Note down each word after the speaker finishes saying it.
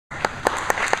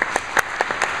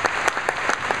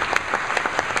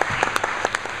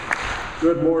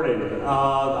Good morning.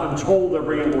 I'm told they're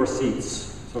bringing more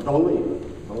seats, so don't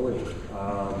leave. Don't leave.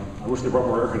 I wish they brought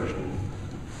more air conditioning.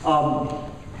 Well,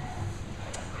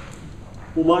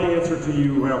 my answer to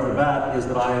you right off the bat is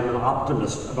that I am an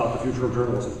optimist about the future of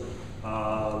journalism.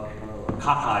 A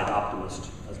cockeyed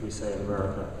optimist, as we say in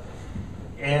America.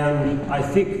 And I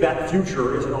think that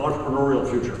future is an entrepreneurial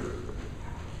future,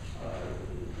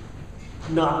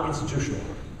 not institutional.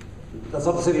 That's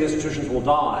not to say the institutions will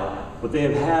die, but they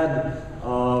have had,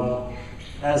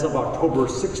 as of October,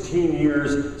 16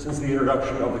 years since the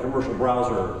introduction of the commercial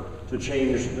browser to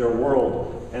change their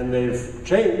world. And they've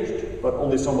changed, but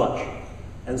only so much.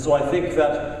 And so I think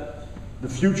that the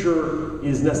future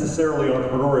is necessarily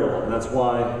entrepreneurial, and that's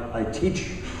why I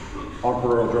teach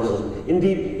entrepreneurial journalism.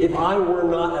 Indeed, if I were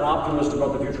not an optimist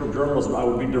about the future of journalism, I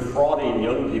would be defrauding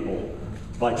young people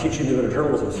by teaching them in a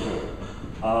journalism school.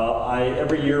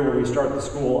 Every year when we start the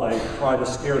school, I try to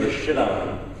scare the shit out of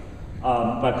them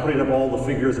by putting up all the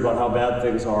figures about how bad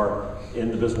things are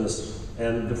in the business.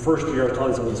 And the first year, I was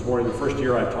telling someone this morning, the first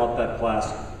year I taught that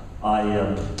class,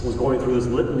 I was going through this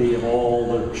litany of all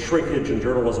the shrinkage in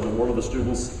journalism, and one of the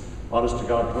students, honest to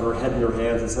God, put her head in her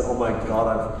hands and said, "Oh my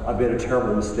God, I've made a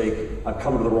terrible mistake. I've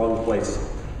come to the wrong place."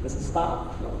 I said,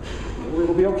 "Stop, no,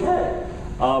 it'll be okay."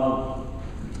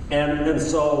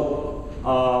 So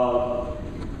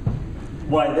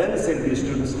what I then say to these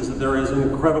students is that there is an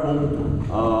incredible,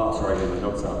 sorry, I get my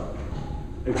notes out,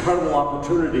 incredible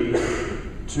opportunity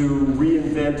to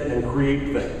reinvent and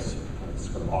create things. It's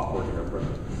kind of awkward here, but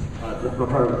I'm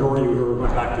trying to ignore you or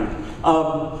go back to you.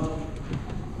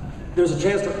 There's a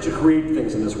chance to create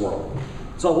things in this world.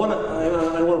 So I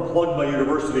don't want to plug my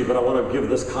university, but I want to give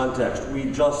this context.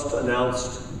 We just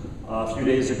announced a few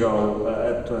days ago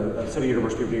at City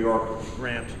University of New York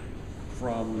grant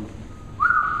from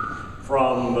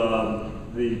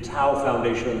the Tao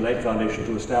Foundation and the Knight Foundation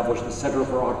to establish the Center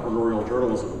for Entrepreneurial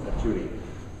Journalism at CUNY,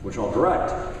 which I'll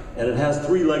direct. And it has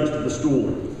three legs to the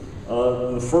stool.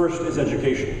 The first is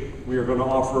education. We are going to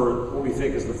offer what we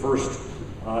think is the first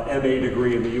MA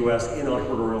degree in the US in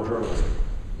entrepreneurial journalism.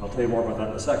 I'll tell you more about that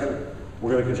in a second.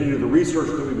 We're going to continue the research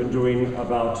that we've been doing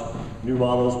about new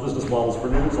models, business models for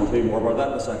news. I'll tell you more about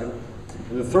that in a second.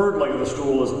 And the third leg of the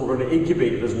stool is that we're going to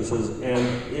incubate businesses, and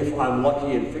if I'm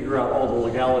lucky and figure out all the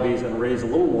legalities and raise a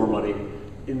little more money,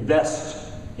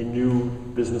 invest in new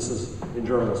businesses in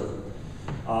journalism.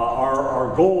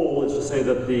 Our goal is to say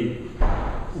that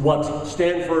what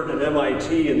Stanford and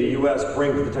MIT in the US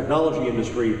bring to the technology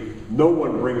industry, no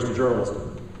one brings to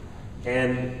journalism.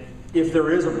 And if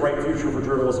there is a bright future for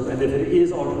journalism, and if it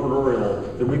is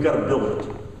entrepreneurial, then we've got to build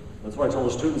it. That's why I tell the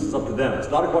students it's up to them.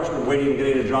 It's not a question of waiting and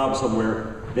getting a job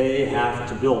somewhere. They have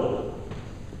to build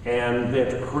it. And they have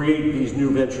to create these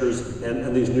new ventures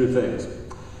and these new things.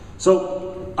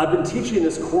 So I've been teaching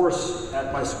this course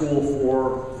at my school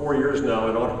for 4 years now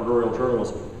in entrepreneurial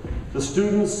journalism. The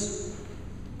students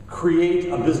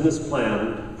create a business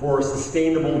plan for a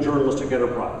sustainable journalistic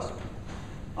enterprise.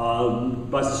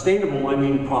 By sustainable, I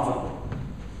mean profitable.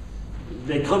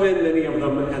 They come in, many of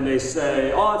them, and they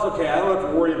say, "Oh, it's okay, I don't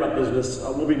have to worry about business,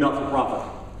 we'll be not-for-profit."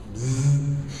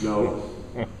 No.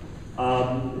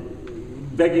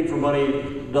 Begging for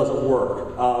money doesn't work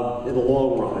in the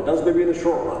long run. It does maybe in the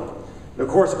short run. And of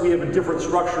course, we have a different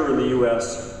structure in the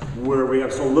US where we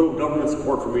have so little government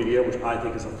support for media, which I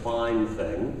think is a fine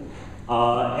thing,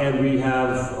 and we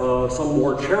have some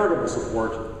more charitable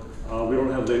support.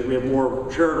 We have more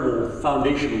charitable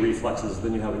foundation reflexes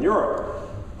than you have in Europe.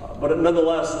 But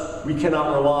nonetheless, we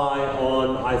cannot rely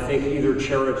on, I think, either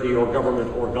charity or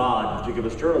government or God to give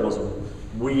us journalism.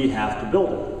 We have to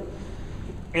build it.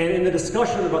 And in the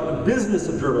discussion about the business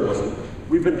of journalism,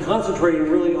 we've been concentrating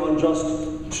really on just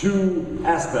two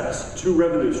aspects, two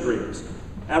revenue streams,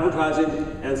 advertising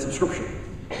and subscription.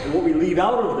 And what we leave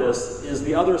out of this is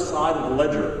the other side of the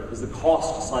ledger, is the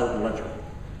cost side of the ledger,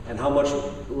 and how much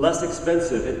less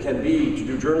expensive it can be to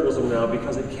do journalism now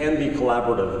because it can be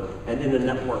collaborative and in a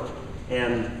network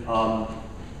and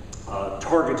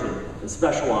targeted and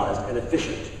specialized and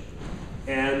efficient.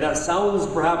 And that sounds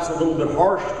perhaps a little bit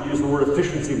harsh to use the word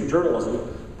efficiency with journalism,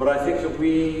 but I think that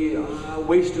we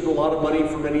wasted a lot of money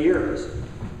for many years.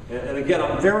 And again,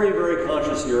 I'm very, very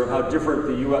conscious here of how different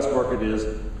the US market is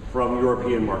from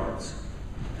European markets.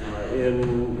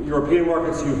 In European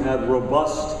markets, you've had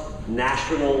robust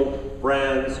national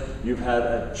brands, you've had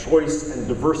a choice and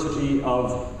diversity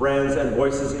of brands and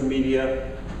voices in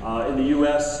media. In the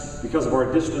US, because of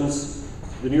our distance,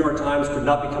 the New York Times could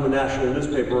not become a national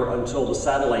newspaper until the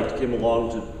satellite came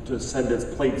along to send its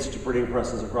plates to printing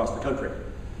presses across the country,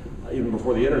 even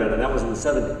before the internet, and that was in the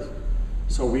 70s.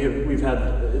 So we've had,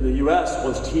 in the US,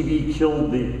 once TV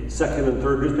killed the second and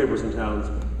third newspapers in towns,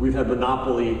 we've had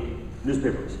monopoly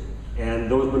newspapers.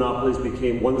 And those monopolies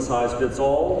became one size fits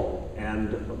all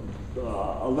and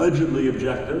allegedly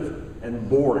objective and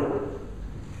boring,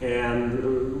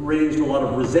 and raised a lot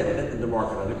of resentment in the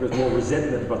market. I think there's more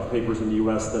resentment about the papers in the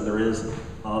US than there is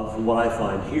from what I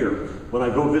find here. When I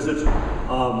go visit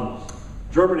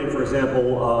Germany, for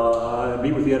example, I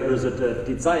meet with the editors at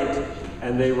Die Zeit,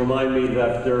 and they remind me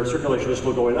that their circulation is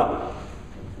still going up.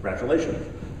 Congratulations.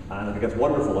 And I think that's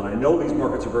wonderful, and I know these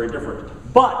markets are very different.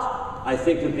 But I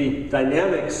think that the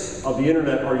dynamics of the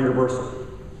internet are universal.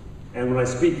 And when I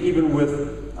speak even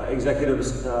with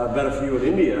executives, met a few in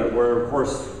India, where of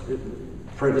course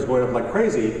print is going up like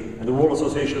crazy, and the World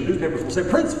Association of Newspapers will say,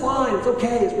 print's fine, it's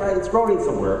okay, it's right, it's growing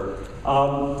somewhere.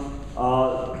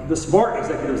 The smart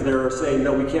executives there are saying,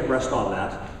 no, we can't rest on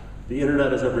that. The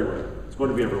internet is everywhere. It's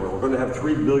going to be everywhere. We're going to have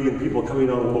 3 billion people coming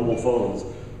on mobile phones.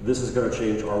 This is going to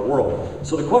change our world.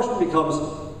 So the question becomes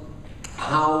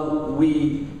how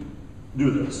we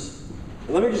do this.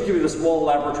 And let me just give you the small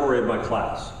laboratory of my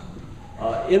class.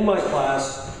 In my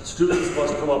class, students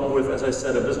must come up with, as I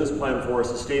said, a business plan for a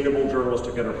sustainable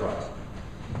journalistic enterprise.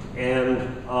 And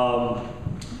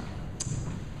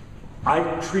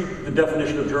I treat the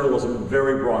definition of journalism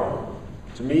very broadly.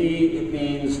 To me, it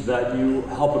means that you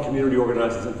help a community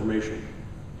organize its information.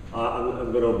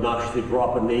 I'm going to obnoxiously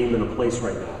drop a name and a place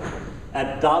right now.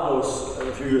 At Davos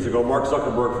a few years ago, Mark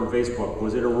Zuckerberg from Facebook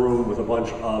was in a room with a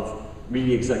bunch of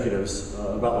media executives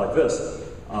about like this,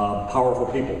 powerful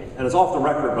people. And it's off the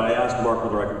record, but I asked Mark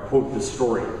whether I could quote this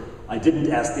story. I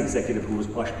didn't ask the executive who was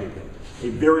questioning him. A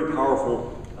very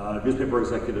powerful newspaper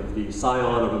executive, the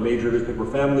scion of a major newspaper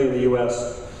family in the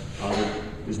US,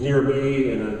 is near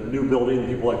me in a new building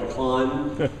people like to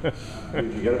climb.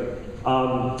 Did you get it?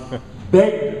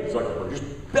 Begged Zuckerberg,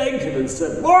 just begged him and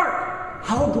said, Mark,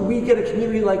 how do we get a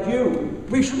community like you?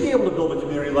 We should be able to build a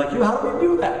community like you. How do we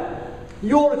do that?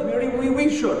 You own a community, we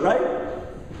should, right?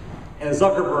 And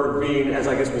Zuckerberg, being, as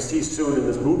I guess we'll see soon in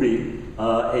this movie,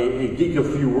 a geek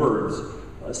of few words,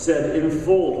 said in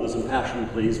full to this impassioned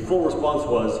plea, his full response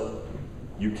was,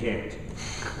 you can't.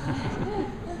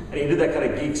 And he did that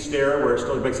kind of geek stare where it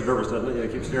still makes you nervous, doesn't it? You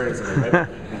keep staring at something, right?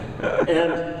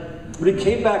 But he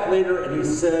came back later and he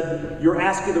said, you're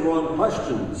asking the wrong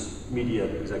questions, media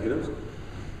executives.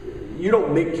 You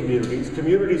don't make communities.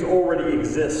 Communities already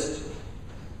exist.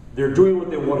 They're doing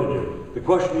what they want to do. The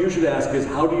question you should ask is,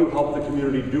 how do you help the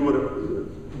community do what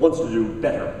it wants to do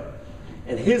better?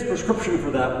 And his prescription for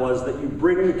that was that you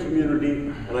bring the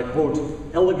community, and I quote,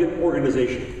 elegant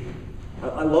organization.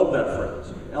 I love that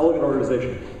phrase, elegant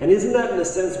organization. And isn't that in a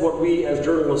sense what we as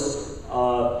journalists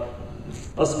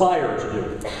aspire to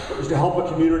do, is to help a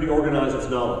community organize its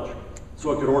knowledge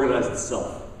so it can organize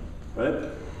itself, right?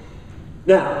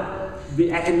 Now,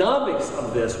 the economics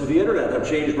of this with the internet have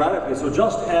changed radically. So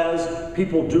just as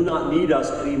people do not need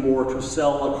us anymore to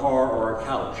sell a car or a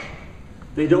couch,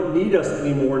 they don't need us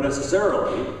anymore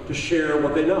necessarily to share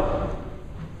what they know.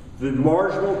 The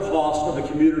marginal cost of a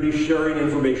community sharing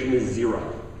information is 0.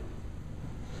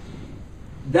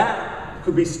 That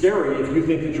could be scary if you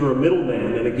think that you're a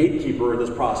middleman and a gatekeeper in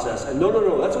this process. And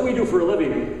no, that's what we do for a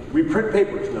living. We print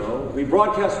papers, no. We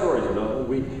broadcast stories, no.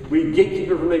 We gatekeep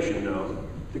information, no.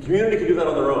 The community can do that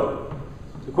on their own.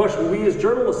 The question we as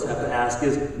journalists have to ask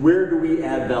is, where do we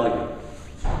add value?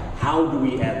 How do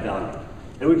we add value?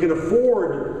 And we can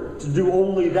afford to do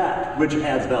only that which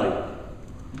adds value.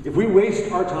 If we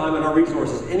waste our time and our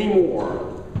resources anymore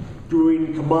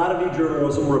doing commodity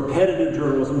journalism, repetitive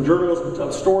journalism, journalism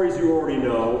of stories you already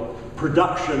know,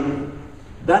 production,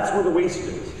 that's where the waste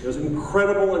is. There's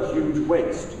incredible and huge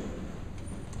waste.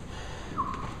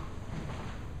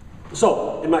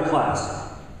 So, in my class,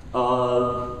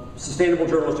 sustainable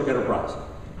journalistic enterprise.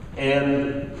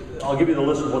 And I'll give you the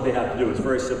list of what they have to do. It's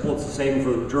very simple. It's the same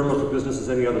for journalistic business as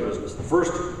any other business. The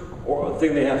first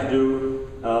thing they have to do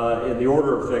in the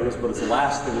order of things, but it's the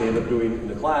last thing they end up doing in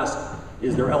the class,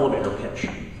 is their elevator pitch.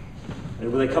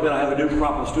 And when they come in, I have a new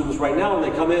crop of students right now, and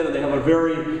they come in and they have a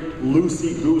very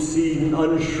loosey-goosey,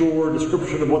 unsure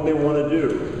description of what they want to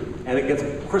do. And it gets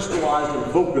crystallized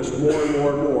and focused more and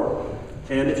more and more.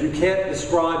 And if you can't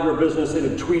describe your business in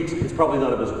a tweet, it's probably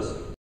not a business.